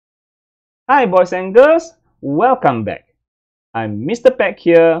Hi boys and girls, welcome back. I'm Mr. Peck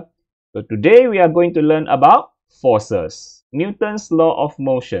here. So today we are going to learn about forces, Newton's law of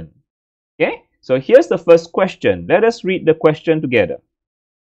motion. Okay, so here's the first question. Let us read the question together.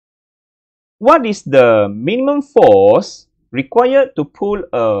 What is the minimum force required to pull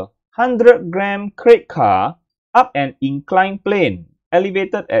a 100-gram crate car up an inclined plane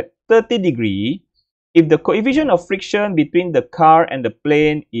elevated at 30 degrees if the coefficient of friction between the car and the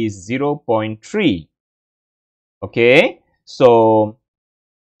plane is 0.3? Okay, so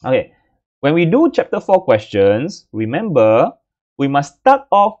when we do chapter 4 questions, remember we must start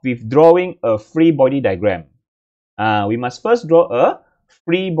off with drawing a free body diagram. We must first draw a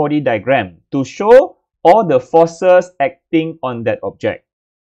free body diagram to show all the forces acting on that object.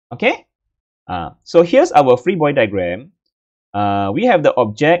 Okay, so here's our free body diagram. We have the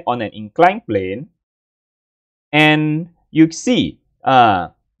object on an inclined plane, and you see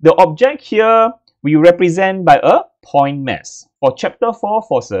the object here we represent by a point mass. For chapter 4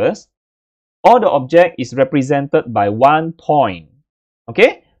 forces, all the object is represented by 1 point.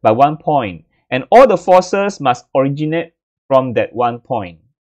 Okay, by 1 point, and all the forces must originate from that 1 point.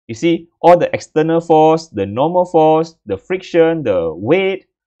 You see, all the external force, the normal force, the friction, the weight,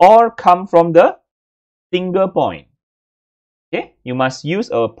 all come from the single point. Okay, you must use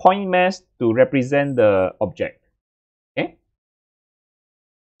a point mass to represent the object. Okay,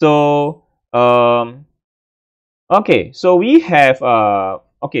 so okay, so we have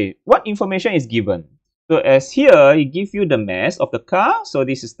what information is given? So as here, it gives you the mass of the car. So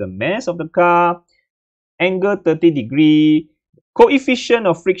this is the mass of the car, angle 30 degree, coefficient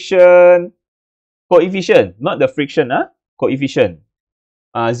of friction, coefficient, not the friction, coefficient,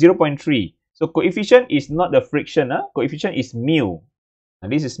 0.3. So coefficient is not the friction, coefficient is mu.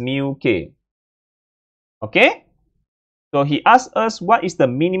 And this is mu k. Okay? So he asked us what is the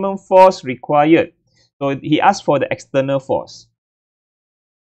minimum force required. So he asked for the external force.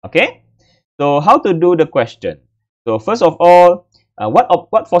 Okay? So how to do the question? So first of all,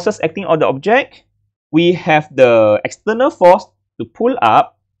 what forces acting on the object? We have the external force to pull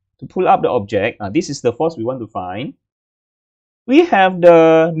up the object. This is the force we want to find. We have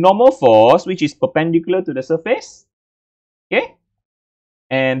the normal force, which is perpendicular to the surface. Okay?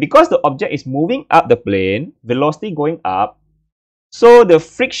 And because the object is moving up the plane, velocity going up, so the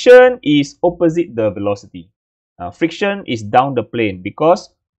friction is opposite the velocity. Friction is down the plane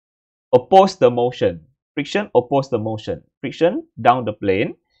because oppose the motion. Friction oppose the motion. Friction down the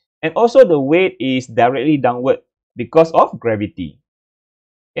plane. And also the weight is directly downward because of gravity.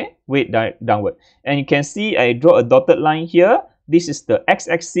 Okay, weight downward. And you can see I draw a dotted line here. This is the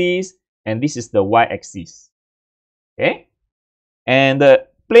x-axis and this is the y-axis. Okay, and the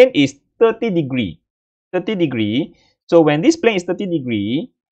plane is 30 degree. 30 degree. So when this plane is 30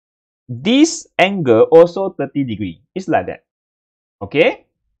 degree, this angle also 30 degree. It's like that. Okay.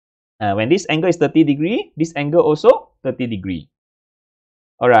 When this angle is 30 degree, this angle also 30 degree.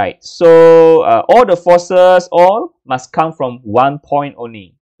 Alright, so all the forces all must come from 1 point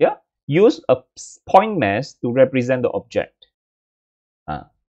only. Yeah, use a point mass to represent the object.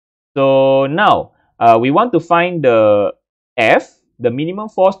 So now we want to find the F, the minimum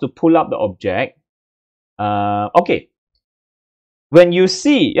force to pull up the object. Okay, when you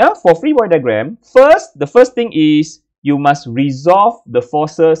see, for free body diagram, the first thing is you must resolve the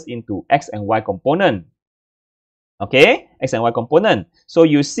forces into x and y component. Okay, x and y component. So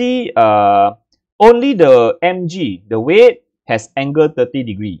you see only the mg, the weight, has angle 30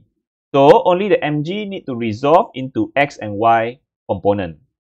 degree. So only the mg need to resolve into x and y component.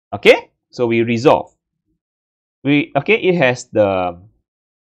 Okay, so we resolve. It has the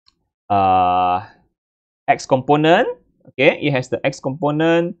x component. Okay, it has the x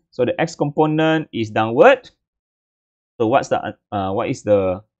component. So the x component is downward. So what is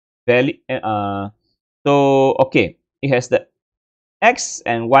the value? So okay, it has the x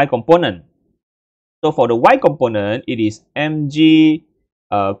and y component. So for the y component, it is mg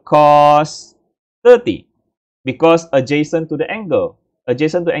cos 30 because adjacent to the angle.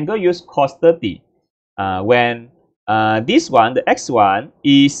 Adjacent to angle, use cos 30. When this one, the x1,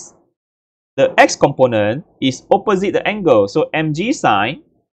 is the x component is opposite the angle. So mg sine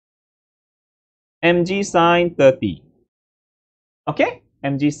 30. Okay,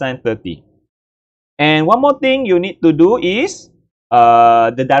 mg sine 30. And one more thing you need to do is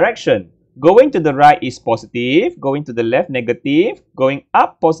the direction. Going to the right is positive, going to the left negative, going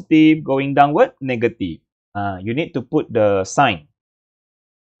up positive, going downward negative. You need to put the sign.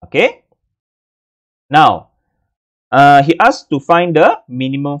 Okay. Now, he asked to find the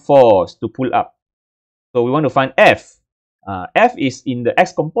minimum force to pull up. So we want to find F. F is in the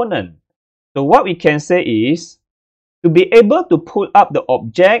x component. So what we can say is, to be able to pull up the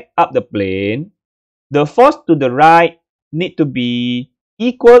object up the plane, the force to the right need to be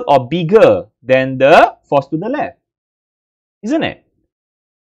equal or bigger than the force to the left. Isn't it?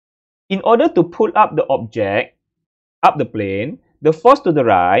 In order to pull up the object up the plane, the force to the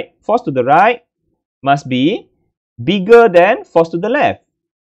right must be bigger than force to the left.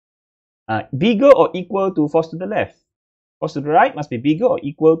 Bigger or equal to force to the left. Force to the right must be bigger or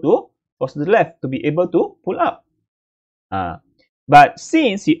equal to force to the left to be able to pull up. But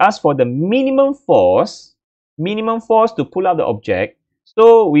since he asked for the minimum force to pull up the object,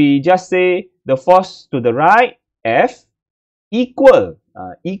 so we just say the force to the right, F, equal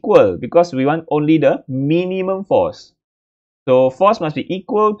because we want only the minimum force. So force must be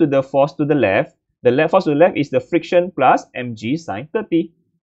equal to the force to the left. The force to the left is the friction plus mg sine 30.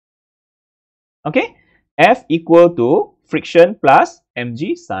 Okay, F equal to friction plus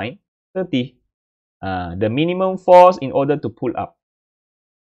mg sine 30. The minimum force in order to pull up.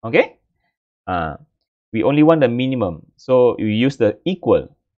 Okay, we only want the minimum, so we use the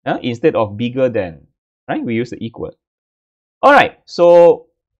equal instead of bigger than. Right, we use the equal. All right, so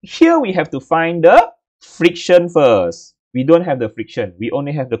here we have to find the friction first. We don't have the friction, we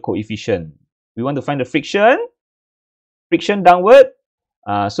only have the coefficient. We want to find the friction downward.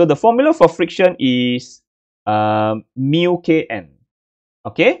 So the formula for friction is mu kn.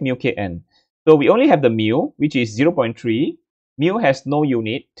 Okay, mu kn. So we only have the mu, which is 0.3. Mu has no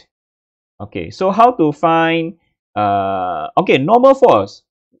unit. Okay, so how to find normal force?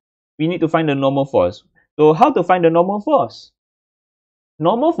 We need to find the normal force. So how to find the normal force?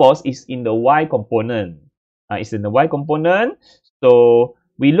 Normal force is in the y component. It's in the y component. So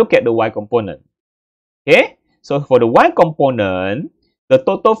we look at the y component. Okay, so for the y component, the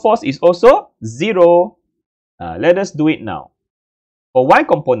total force is also 0. Let us do it now. For y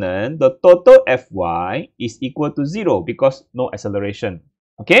component, the total Fy is equal to 0 because no acceleration.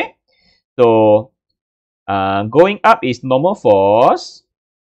 Okay, so going up is normal force,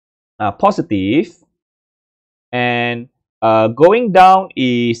 positive, and going down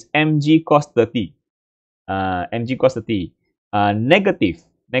is mg cos 30. Mg cos 30, negative.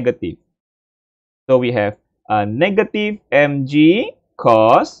 So we have negative mg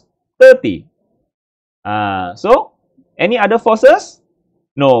cos 30. So any other forces?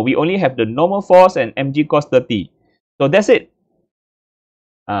 No, we only have the normal force and mg cos 30. So that's it.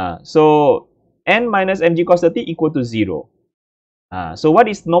 So n minus mg cos 30 equal to 0. So what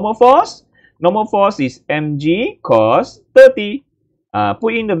is normal force? Normal force is mg cos 30.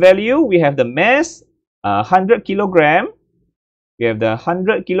 Put in the value, we have the mass 100 kilogram. We have the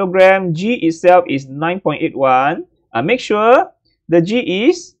 100 kilogram. G itself is 9.81. Make sure the G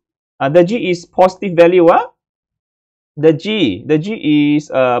is positive value. The G is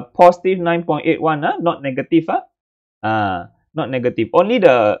positive 9.81. Not negative. Not negative. Only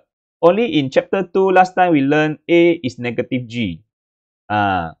in chapter 2 last time we learned A is negative G.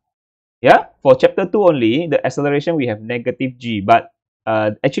 Yeah, for chapter 2 only, the acceleration we have negative G, but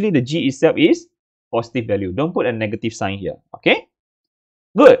actually the G itself is positive value. Don't put a negative sign here. Okay,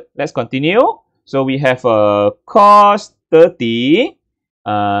 good. Let's continue. So we have cos 30.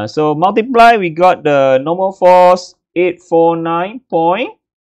 So multiply, we got the normal force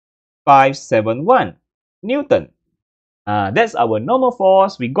 849.571 Newton. That's our normal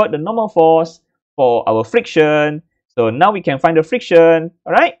force. We got the normal force for our friction. So now we can find the friction.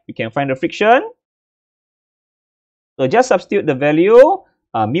 All right, we can find the friction. So just substitute the value.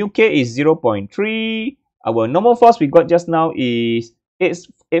 Mu k is 0.3. Our normal force we got just now is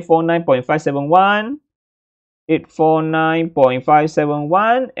 849.571.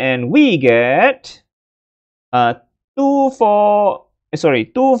 849.571, and we get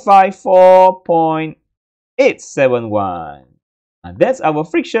 254.871. That's our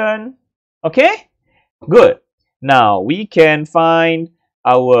friction. Okay, good. Now we can find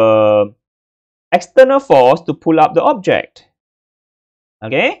our external force to pull up the object.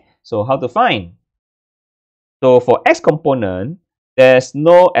 Okay, so how to find? So for x component, there's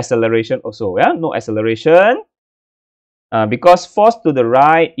no acceleration also. Yeah, no acceleration. Because force to the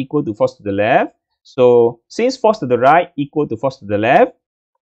right equal to force to the left. So since force to the right equal to force to the left,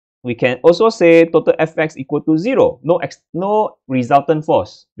 we can also say total Fx equal to 0. No resultant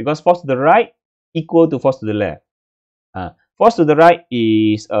force because force to the right equal to force to the left. Force to the right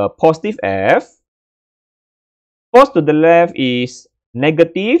is positive F. Force to the left is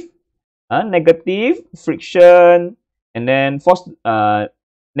negative. Negative friction, and then force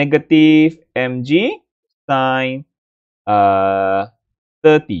negative mg sine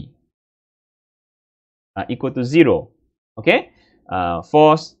 30 equal to 0. Okay,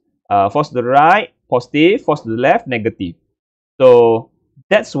 force Force to the right, positive. Force to the left, negative. So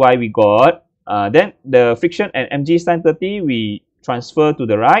that's why we got, then the friction and mg sine 30, we transfer to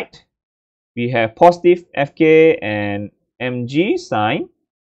the right. We have positive Fk and mg sine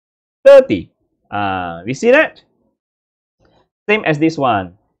 30. We see that? Same as this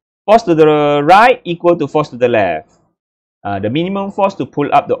one. Force to the right equal to force to the left. The minimum force to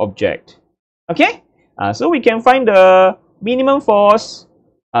pull up the object. Okay? So we can find the minimum force.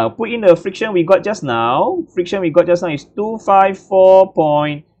 Put in the friction we got just now. Friction we got just now is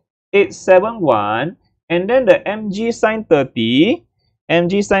 254.871. And then the mg sine 30.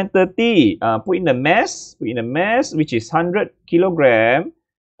 Mg sine 30. Put in the mass. Which is 100 kilogram.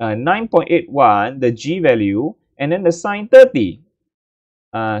 9.81. The g value. And then the sine 30.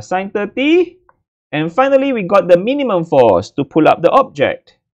 Sine 30. And finally, we got the minimum force to pull up the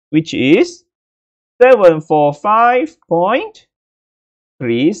object, which is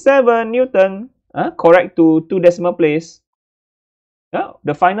 745.37 Newton. Correct to 2 decimal place.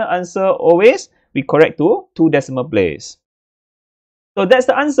 The final answer always we correct to 2 decimal place. So that's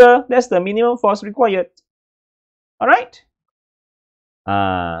the answer. That's the minimum force required. Alright?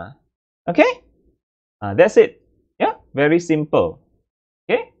 Okay? That's it. Yeah, very simple.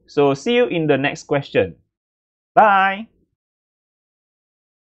 Okay, so see you in the next question. Bye.